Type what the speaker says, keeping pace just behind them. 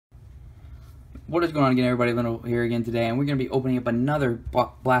What is going on again, everybody? Lino here again today, and we're going to be opening up another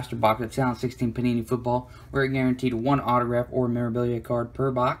blaster box of 2016 Panini football. We're guaranteed one autograph or memorabilia card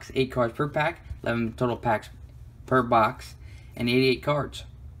per box, 8 cards per pack, 11 total packs per box, and 88 cards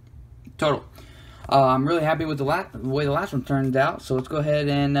total. I'm really happy with the way the last one turned out, so let's go ahead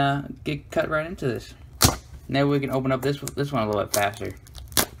and get cut right into this. Maybe we can open up this one a little bit faster,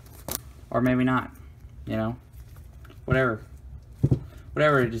 or maybe not. You know, whatever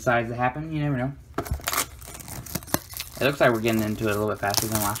decides to happen, you never know. It looks like we're getting into it a little bit faster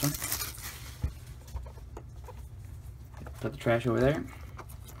than the last one. Put the trash over there.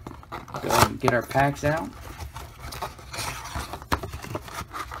 Go ahead and get our packs out.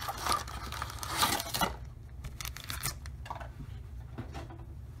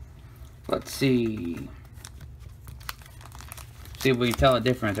 Let's see. See if we can tell the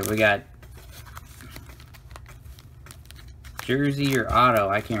difference. If we got jersey or auto,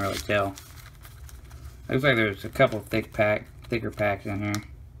 I can't really tell. Looks like there's a couple thicker packs in here.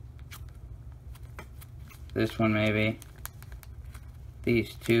 This one maybe.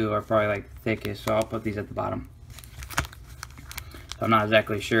 These two are probably like the thickest, so I'll put these at the bottom. So I'm not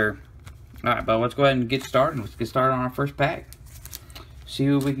exactly sure. Alright, but let's go ahead and get started. Let's get started on our first pack. See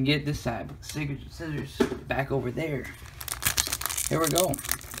what we can get this side. Scissors back over there. Here we go.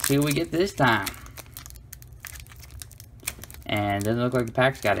 See what we get this time. And it doesn't look like the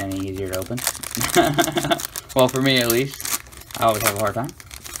pack's got any easier to open. Well, for me at least. I always have a hard time.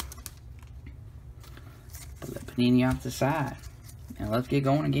 Put the Panini off the side. And let's get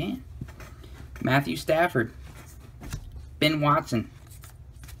going again. Matthew Stafford. Ben Watson.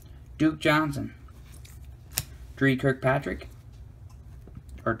 Duke Johnson. Dre Kirkpatrick.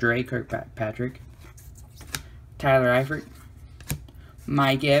 Tyler Eifert.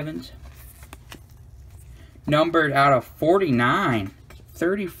 Mike Evans. Numbered out of 49.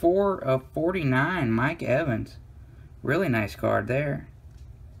 34 of 49. Mike Evans. Really nice card there.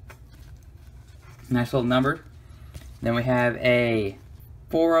 Nice little number. Then we have a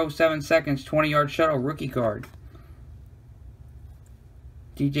 407 seconds 20-yard shuttle rookie card.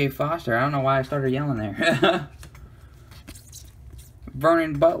 DJ Foster. I don't know why I started yelling there.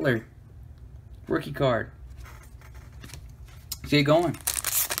 Vernon Butler. Rookie card. Let's get going.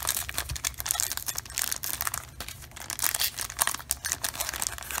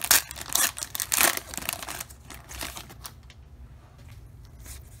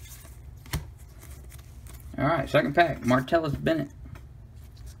 Alright, second pack. Martellus Bennett.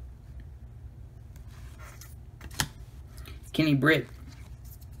 Kenny Britt.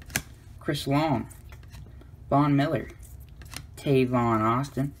 Chris Long. Von Miller. Tavon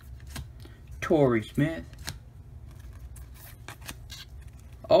Austin. Torrey Smith.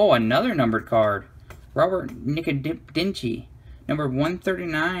 Oh, another numbered card. Robert Nicodinci. Number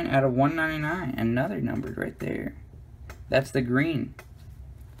 139 out of 199. Another numbered right there. That's the green.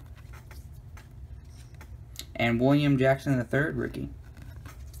 And William Jackson III rookie.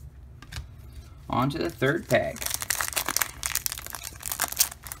 On to the third pack.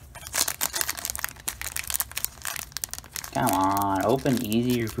 Come on, open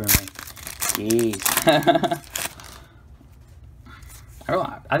easier for me. Jeez.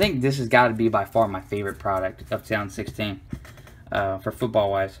 I think this has got to be by far my favorite product of 2016 for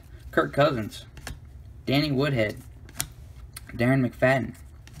football-wise. Kirk Cousins. Danny Woodhead. Darren McFadden.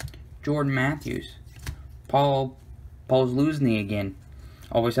 Jordan Matthews. Paul Zluzny again.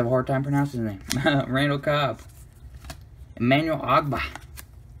 Always have a hard time pronouncing his name. Randall Cobb. Emmanuel Ogbah.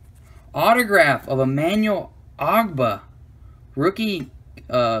 Autograph of Emmanuel Ogbah. Rookie,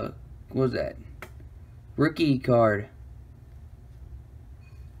 what was that? Rookie card.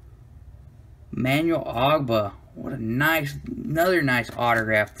 Emmanuel Ogbah. What a nice, another nice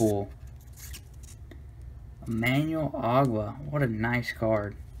autograph pull. Emmanuel Ogbah. What a nice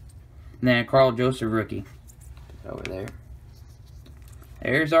card. And then a Carl Joseph rookie. Over there.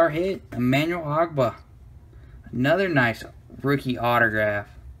 There's our hit. Emmanuel Ogbah. Another nice rookie autograph.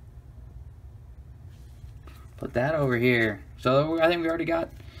 Put that over here. So I think we already got,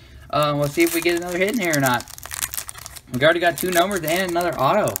 let's see if we get another hit in here or not. We already got 2 numbers and another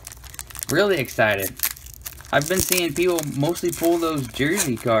auto. Really excited. I've been seeing people mostly pull those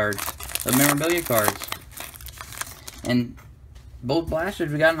jersey cards, the memorabilia cards. And both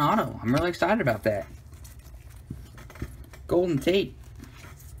blasters we got an auto. I'm really excited about that. Golden Tate.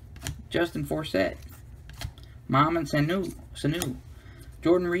 Justin Forsett. Mohamed Sanu.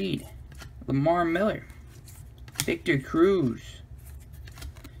 Jordan Reed. Lamar Miller. Victor Cruz.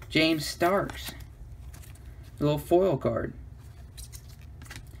 James Starks. A little foil card.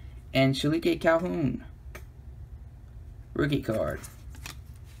 And Shalike Calhoun. Rookie card.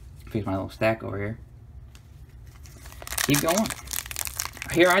 fix my little stack over here. Keep going.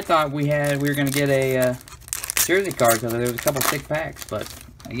 Here I thought we were gonna get a jersey card because there was a couple thick packs, but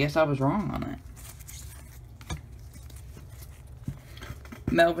I guess I was wrong on that.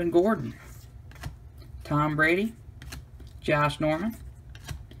 Melvin Gordon, Tom Brady, Josh Norman,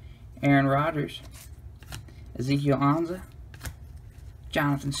 Aaron Rodgers, Ezekiel Anza,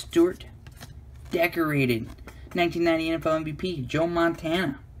 Jonathan Stewart, decorated 1990 NFL MVP, Joe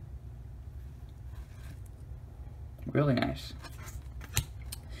Montana. Really nice.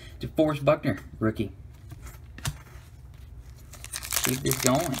 DeForest Buckner, rookie. Keep this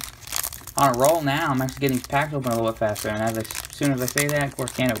going. On a roll now. I'm actually getting packs open a little bit faster, and as soon as I say that, of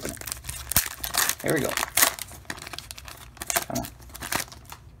course, can't open it. There we go. Come on.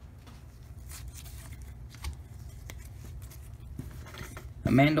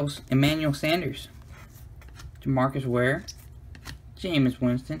 Emmanuel Sanders, Demarcus Ware, Jameis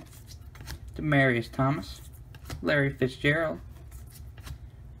Winston, Demaryius Thomas, Larry Fitzgerald,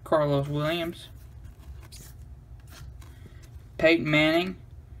 Carlos Williams, Peyton Manning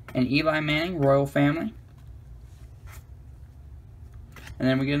and Eli Manning, Royal Family. And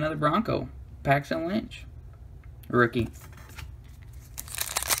then we get another Bronco, Paxton Lynch, rookie.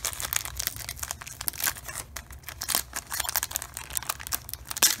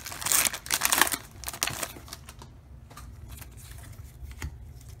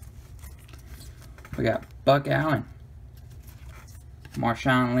 We got Buck Allen,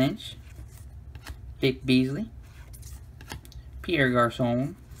 Marshawn Lynch, Vic Beasley, Pierre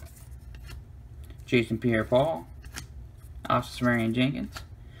Garçon, Jason Pierre-Paul, Austin Marion Jenkins,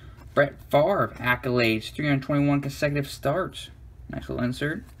 Brett Favre, accolades, 321 consecutive starts. Nice little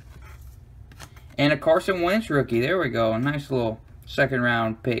insert. And a Carson Wentz rookie. There we go. A nice little first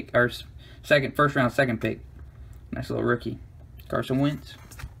round, second pick. Nice little rookie. Carson Wentz.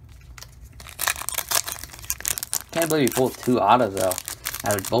 Can't believe he pulled 2 autos though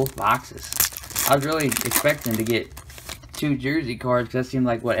out of both boxes. I was really expecting to get 2 jersey cards because that seemed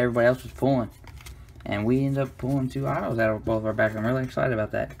like what everybody else was pulling. And we ended up pulling 2 autos out of both of our backs. I'm really excited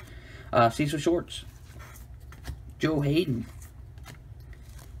about that. Cecil Shorts, Joe Hayden,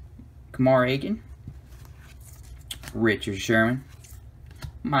 Kamar Aiken, Richard Sherman,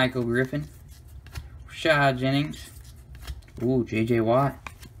 Michael Griffin, Rashad Jennings, ooh, J.J. Watt.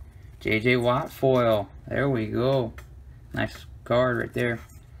 J.J. Watt foil. There we go. Nice card right there.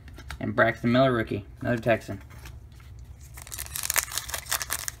 And Braxton Miller rookie. Another Texan.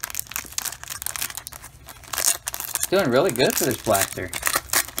 Doing really good for this blaster.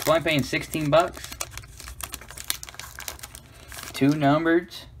 It's only paying 16 bucks. 2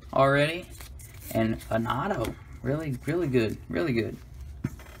 numbered already. And an auto. Really, really good. Really good.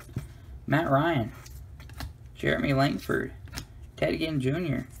 Matt Ryan. Jeremy Langford. Ted Ginn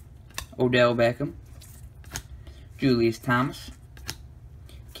Jr. Odell Beckham. Julius Thomas.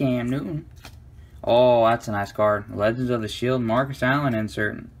 Cam Newton. Oh, that's a nice card. Legends of the Shield. Marcus Allen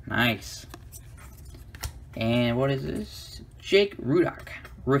insert. Nice. And what is this? Jake Rudock,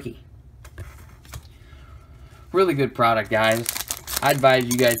 rookie. Really good product, guys. I advise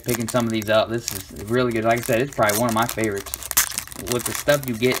you guys picking some of these up. This is really good. Like I said, it's probably one of my favorites. With the stuff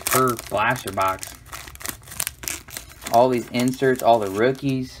you get per blaster box. All these inserts, all the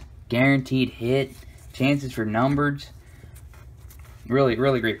rookies, guaranteed hit, chances for numbers. Really,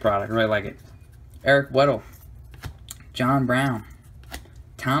 really great product. Really like it. Eric Weddle, John Brown,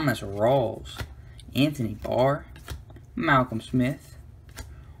 Thomas Rawls, Anthony Barr, Malcolm Smith,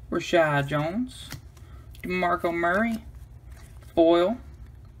 Rashad Jones, DeMarco Murray, foil,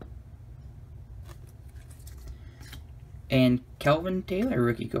 and Kelvin Taylor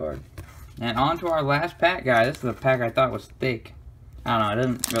rookie card. And on to our last pack, guys. This is a pack I thought was thick. I don't know, it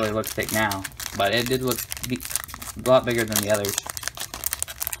doesn't really look thick now, but it did look a lot bigger than the others.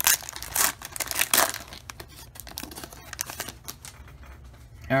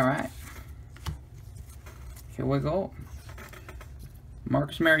 Alright. Here we go.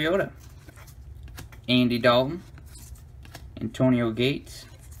 Marcus Mariota, Andy Dalton, Antonio Gates,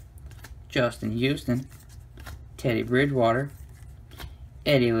 Justin Houston, Teddy Bridgewater,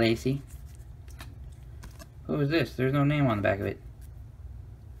 Eddie Lacy. Who is this? There's no name on the back of it.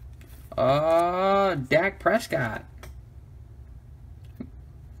 Dak Prescott.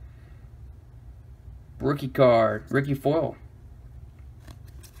 Rookie card, rookie foil.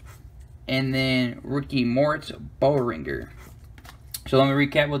 And then rookie Moritz Bowringer. So let me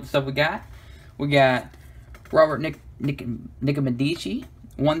recap what the stuff we got. We got Robert Nicomedici,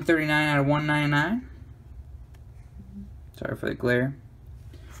 139 out of 199. Sorry for the glare.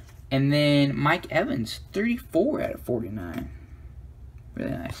 And then Mike Evans, 34 out of 49.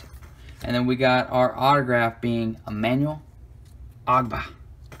 Really nice. And then we got our autograph being Emmanuel Ogba.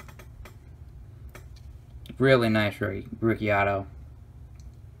 Really nice rookie auto.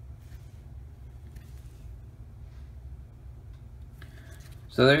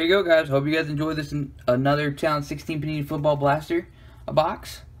 So there you go, guys. Hope you guys enjoyed this another 2016 Panini Football Blaster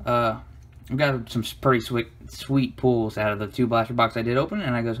box. I've got some pretty sweet pulls out of the 2 blaster box I did open,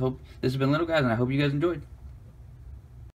 and I guys hope this has been little, guys, and I hope you guys enjoyed.